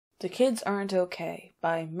The Kids Aren't Okay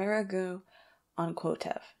by Miragu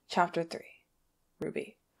Onquotev. Chapter 3.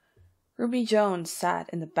 Ruby. Ruby Jones sat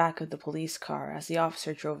in the back of the police car as the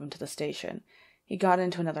officer drove him to the station. He got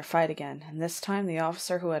into another fight again, and this time the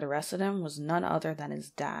officer who had arrested him was none other than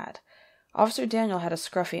his dad. Officer Daniel had a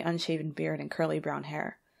scruffy, unshaven beard and curly brown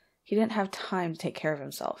hair. He didn't have time to take care of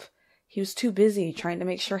himself. He was too busy trying to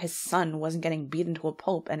make sure his son wasn't getting beaten to a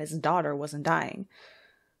pulp and his daughter wasn't dying.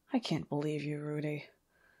 "I can't believe you, Rudy,"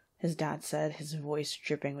 his dad said, his voice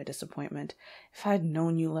dripping with disappointment. "If I'd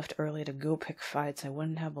known you left early to go pick fights, I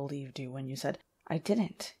wouldn't have believed you when you said—" "I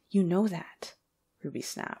didn't. You know that," Ruby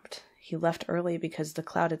snapped. He left early because the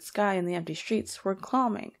clouded sky and the empty streets were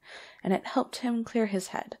calming, and it helped him clear his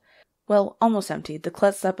head. Well, almost empty. The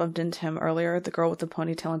klutz that bumped into him earlier, the girl with the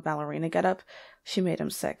ponytail and ballerina getup, she made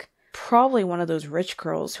him sick. Probably one of those rich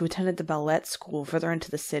girls who attended the ballet school further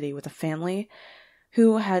into the city with a family,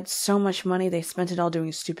 who had so much money they spent it all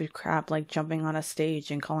doing stupid crap like jumping on a stage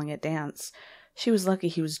and calling it dance. She was lucky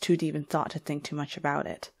he was too deep in thought to think too much about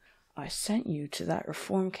it. "I sent you to that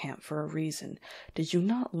reform camp for a reason. Did you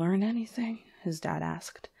not learn anything?" his dad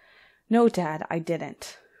asked. "No, Dad, I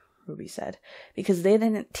didn't," Ruby said. "Because they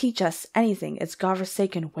didn't teach us anything. It's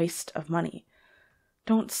godforsaken waste of money."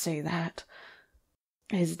 "Don't say that,"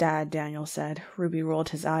 his dad, Daniel, said. Ruby rolled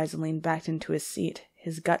his eyes and leaned back into his seat.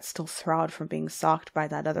 His gut still throbbed from being socked by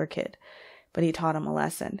that other kid, but he taught him a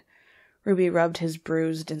lesson. Ruby rubbed his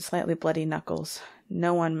bruised and slightly bloody knuckles.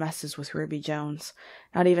 No one messes with Ruby Jones,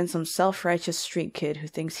 not even some self-righteous street kid who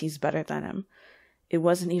thinks he's better than him. It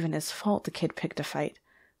wasn't even his fault the kid picked a fight,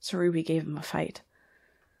 so Ruby gave him a fight.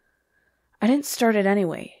 "I didn't start it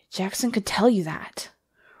anyway. Jackson could tell you that,"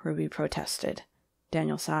 Ruby protested.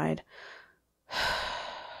 Daniel sighed.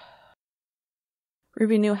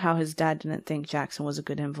 Ruby knew how his dad didn't think Jackson was a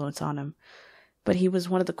good influence on him, but he was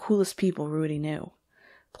one of the coolest people Rudy knew.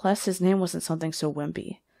 Plus, his name wasn't something so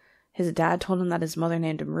wimpy. His dad told him that his mother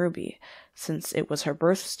named him Ruby, since it was her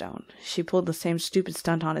birthstone. She pulled the same stupid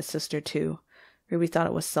stunt on his sister, too. Ruby thought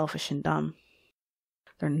it was selfish and dumb.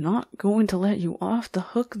 "They're not going to let you off the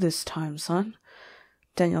hook this time, son,"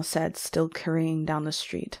 Daniel said, still currying down the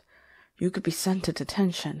street. "You could be sent to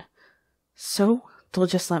detention." "So, they'll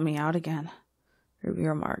just let me out again," Ruby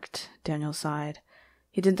remarked. Daniel sighed.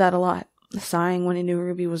 He did that a lot, sighing when he knew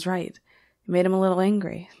Ruby was right. It made him a little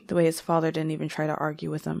angry, the way his father didn't even try to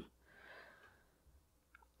argue with him.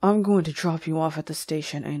 "I'm going to drop you off at the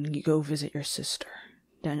station and go visit your sister,"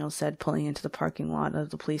 Daniel said, pulling into the parking lot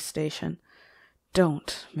of the police station.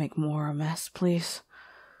 "Don't make more a mess, please."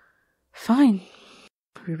 "Fine,"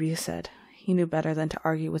 Ruby said. He knew better than to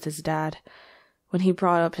argue with his dad. When he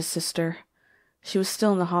brought up his sister, she was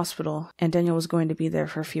still in the hospital, and Daniel was going to be there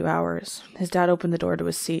for a few hours. His dad opened the door to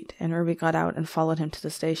his seat, and Ruby got out and followed him to the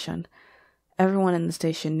station. Everyone in the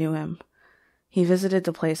station knew him. He visited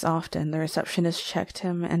the place often. The receptionist checked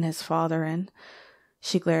him and his father in.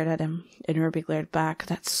 She glared at him, and Ruby glared back.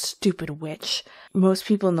 That stupid witch. Most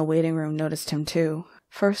people in the waiting room noticed him, too.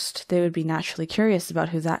 First, they would be naturally curious about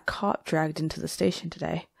who that cop dragged into the station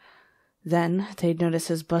today. Then, they'd notice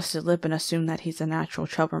his busted lip and assume that he's a natural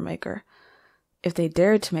troublemaker. If they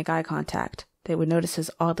dared to make eye contact, they would notice his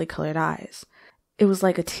oddly colored eyes. It was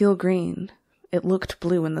like a teal green. It looked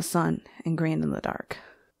blue in the sun and green in the dark.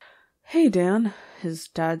 "Hey, Dan," his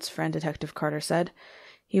dad's friend Detective Carter said.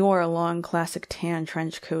 He wore a long, classic tan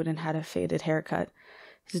trench coat and had a faded haircut.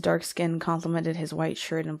 His dark skin complemented his white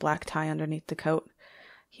shirt and black tie underneath the coat.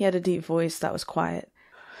 He had a deep voice that was quiet,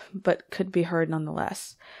 but could be heard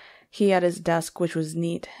nonetheless. He had his desk, which was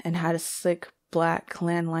neat, and had a slick, black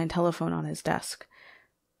landline telephone on his desk.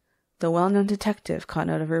 The well-known detective caught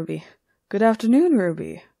note of Ruby. "Good afternoon,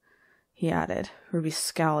 Ruby," he added. Ruby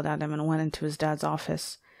scowled at him and went into his dad's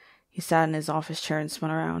office. He sat in his office chair and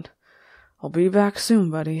spun around. "I'll be back soon,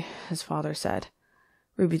 buddy," his father said.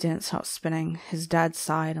 Ruby didn't stop spinning. His dad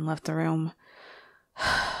sighed and left the room,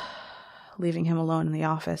 leaving him alone in the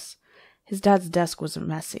office. His dad's desk was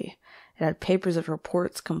messy. It had papers of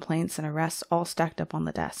reports, complaints, and arrests all stacked up on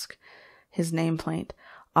the desk. His nameplate,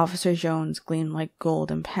 Officer Jones, gleamed like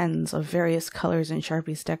gold, and pens of various colors and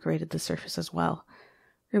Sharpies decorated the surface as well.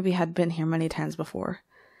 Ruby had been here many times before.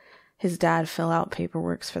 His dad fill out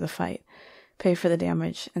paperwork for the fight, pay for the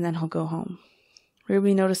damage, and then he'll go home.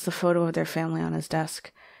 Ruby noticed the photo of their family on his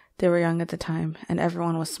desk. They were young at the time, and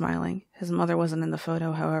everyone was smiling. His mother wasn't in the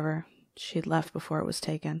photo, however. She'd left before it was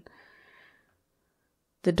taken.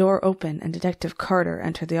 The door opened, and Detective Carter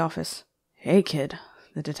entered the office. "Hey, kid,"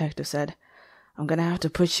 the detective said. "I'm gonna have to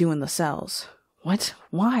put you in the cells." "What?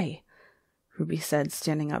 Why?" Ruby said,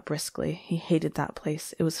 standing up briskly. He hated that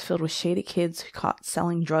place. It was filled with shady kids who caught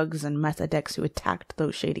selling drugs and meth addicts who attacked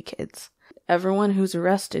those shady kids. Everyone who's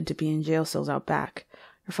arrested to be in jail cells out back.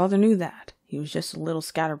 Your father knew that. He was just a little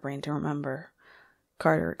scatterbrained to remember.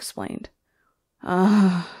 Carter explained.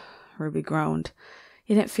 Ruby groaned.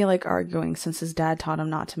 He didn't feel like arguing since his dad taught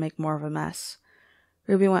him not to make more of a mess.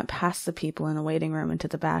 Ruby went past the people in the waiting room into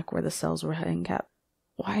the back where the cells were being kept.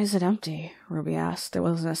 Why is it empty? Ruby asked. There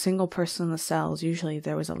wasn't a single person in the cells. Usually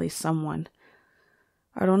there was at least someone.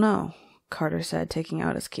 I don't know, Carter said, taking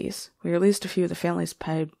out his keys. We released a few of the families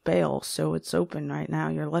paid bail, so it's open right now.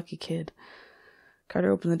 You're a lucky kid.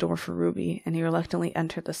 Carter opened the door for Ruby, and he reluctantly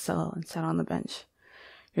entered the cell and sat on the bench.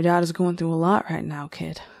 Your dad is going through a lot right now,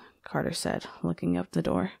 kid, Carter said, looking up the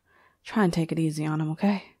door. Try and take it easy on him,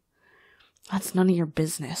 okay? That's none of your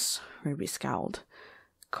business, Ruby scowled.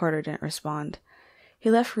 Carter didn't respond. He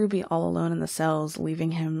left Ruby all alone in the cells,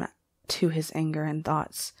 leaving him to his anger and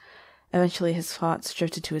thoughts. Eventually his thoughts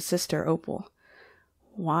drifted to his sister, Opal.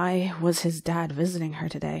 Why was his dad visiting her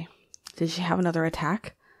today? Did she have another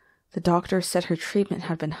attack? The doctor said her treatment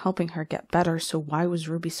had been helping her get better, so why was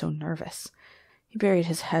Ruby so nervous? He buried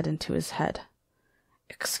his head into his head.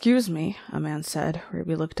 Excuse me, a man said.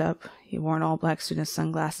 Ruby looked up. He wore an all-black suit and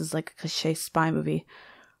sunglasses like a cliché spy movie.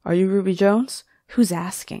 Are you Ruby Jones? Who's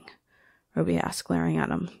asking? Ruby asked, glaring at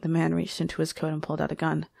him. The man reached into his coat and pulled out a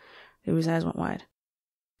gun. Ruby's eyes went wide.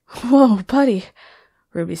 Whoa, buddy,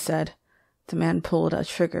 Ruby said. The man pulled a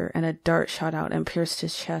trigger, and a dart shot out and pierced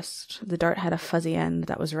his chest. The dart had a fuzzy end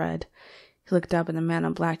that was red. He looked up, and the man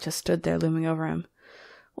in black just stood there, looming over him.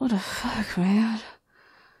 What the fuck, man?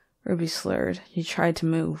 Ruby slurred. He tried to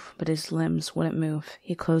move, but his limbs wouldn't move.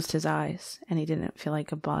 He closed his eyes, and he didn't feel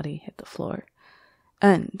like a body hit the floor.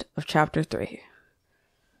 End of chapter 3.